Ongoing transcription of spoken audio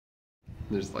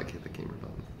Just like hit the camera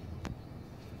button.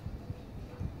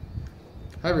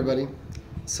 Hi everybody.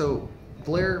 So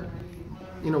Blair,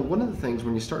 one of the things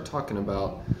when you start talking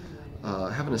about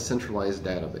having a centralized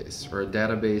database or a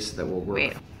database that will work.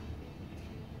 Wait.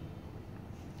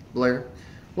 Blair,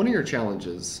 one of your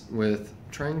challenges with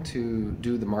trying to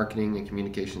do the marketing and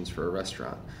communications for a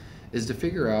restaurant is to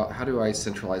figure out how do I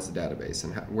centralize the database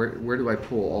and where do I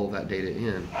pull all of that data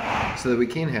in so that we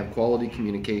can have quality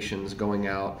communications going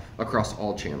out across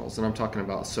all channels. And I'm talking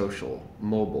about social,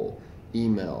 mobile,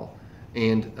 email,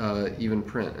 and even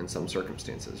print in some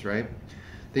circumstances, right?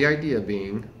 The idea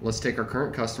being, let's take our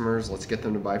current customers, let's get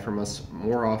them to buy from us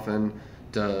more often,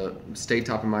 to stay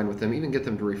top of mind with them, even get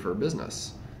them to refer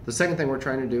business. The second thing we're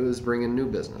trying to do is bring in new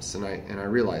business, and I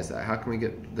realize that. How can we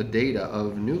get the data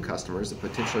of new customers that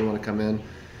potentially want to come in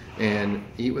and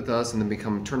eat with us and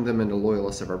then turn them into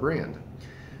loyalists of our brand?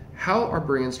 How are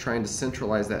brands trying to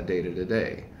centralize that data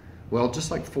today? Well,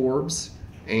 just like Forbes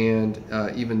and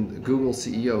even Google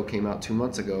CEO came out 2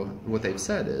 months ago, what they've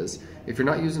said is, if you're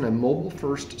not using a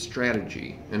mobile-first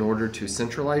strategy in order to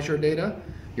centralize your data,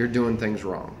 you're doing things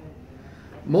wrong.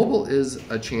 Mobile is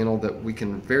a channel that we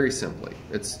can very simply,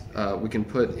 we can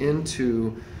put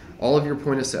into all of your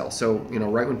point of sale. So,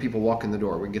 right when people walk in the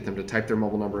door, we can get them to type their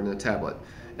mobile number in the tablet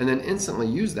and then instantly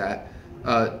use that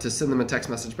to send them a text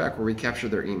message back where we capture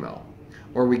their email.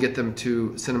 Or we get them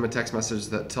to send them a text message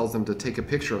that tells them to take a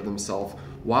picture of themselves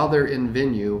while they're in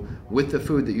venue with the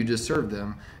food that you just served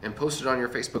them and post it on your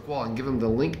Facebook wall and give them the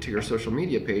link to your social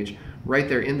media page right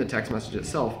there in the text message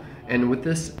itself. And with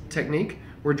this technique,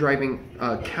 we're driving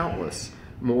countless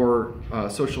more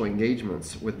social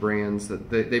engagements with brands that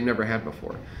they've never had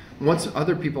before. Once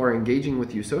other people are engaging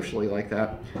with you socially like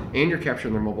that, and you're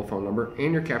capturing their mobile phone number,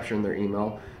 and you're capturing their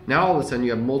email, now all of a sudden you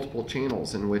have multiple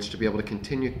channels in which to be able to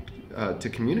continue to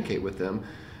communicate with them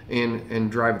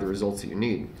and drive the results that you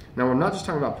need. Now, I'm not just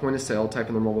talking about point of sale,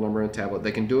 typing their mobile number in a tablet.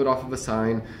 They can do it off of a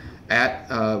sign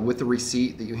with the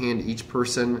receipt that you hand each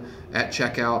person at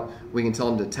checkout. We can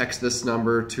tell them to text this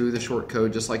number to the short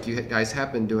code, just like you guys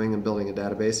have been doing and building a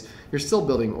database. You're still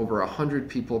building over 100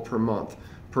 people per month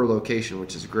per location,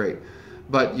 which is great.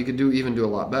 But you could even do a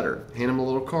lot better. Hand them a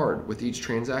little card with each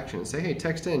transaction and say, hey,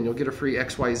 text in, you'll get a free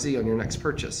XYZ on your next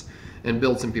purchase, and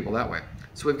build some people that way.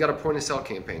 So we've got a point of sale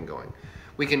campaign going.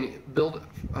 We can build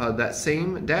that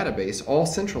same database, all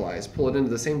centralized, pull it into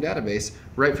the same database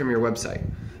right from your website.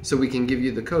 So we can give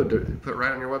you the code to put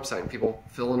right on your website, and people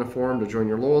fill in a form to join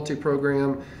your loyalty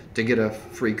program, to get a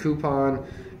free coupon,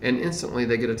 and instantly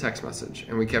they get a text message,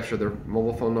 and we capture their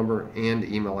mobile phone number and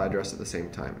email address at the same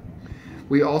time.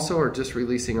 We also are just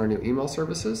releasing our new email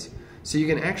services, so you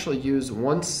can actually use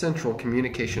one central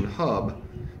communication hub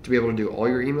to be able to do all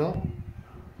your email,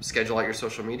 schedule out your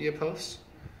social media posts,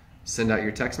 send out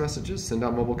your text messages, send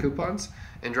out mobile coupons,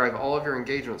 and drive all of your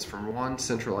engagements from one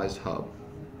centralized hub.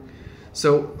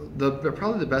 So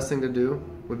probably the best thing to do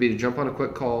would be to jump on a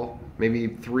quick call, maybe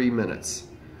 3 minutes,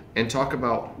 and talk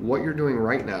about what you're doing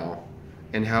right now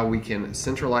and how we can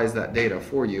centralize that data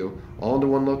for you all into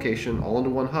one location, all into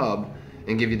one hub,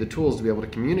 and give you the tools to be able to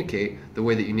communicate the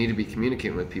way that you need to be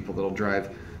communicating with people that'll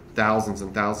drive thousands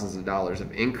and thousands of dollars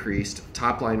of increased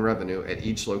top-line revenue at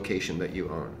each location that you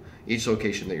own, each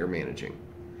location that you're managing.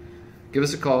 Give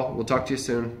us a call. We'll talk to you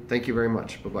soon. Thank you very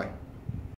much. Bye-bye.